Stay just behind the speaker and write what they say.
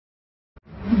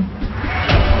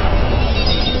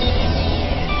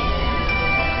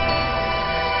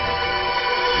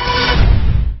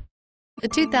The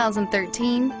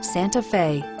 2013 Santa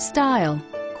Fe. Style,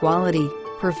 quality,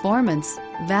 performance,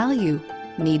 value.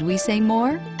 Need we say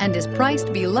more? And is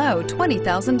priced below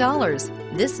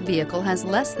 $20,000. This vehicle has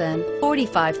less than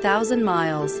 45,000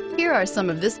 miles. Here are some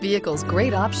of this vehicle's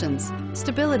great options: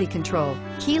 stability control,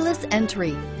 keyless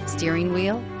entry, steering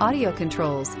wheel audio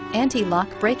controls, anti-lock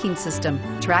braking system,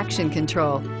 traction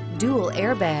control, dual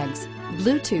airbags,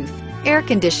 Bluetooth, air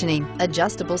conditioning,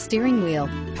 adjustable steering wheel,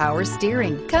 power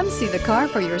steering. Come see the car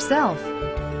for yourself.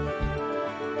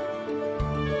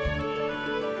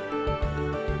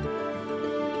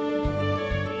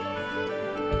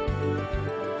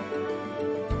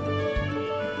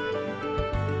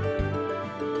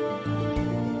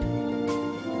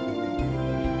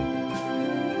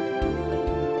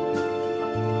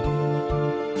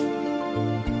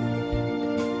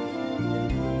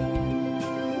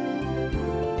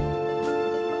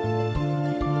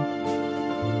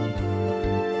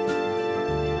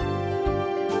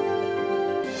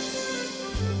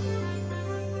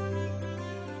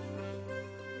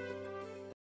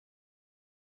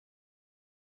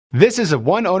 This is a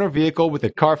one-owner vehicle with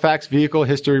a Carfax Vehicle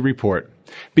History Report.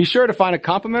 Be sure to find a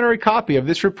complimentary copy of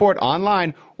this report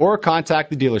online or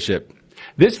contact the dealership.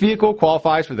 This vehicle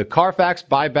qualifies for the Carfax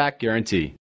Buyback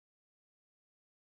Guarantee.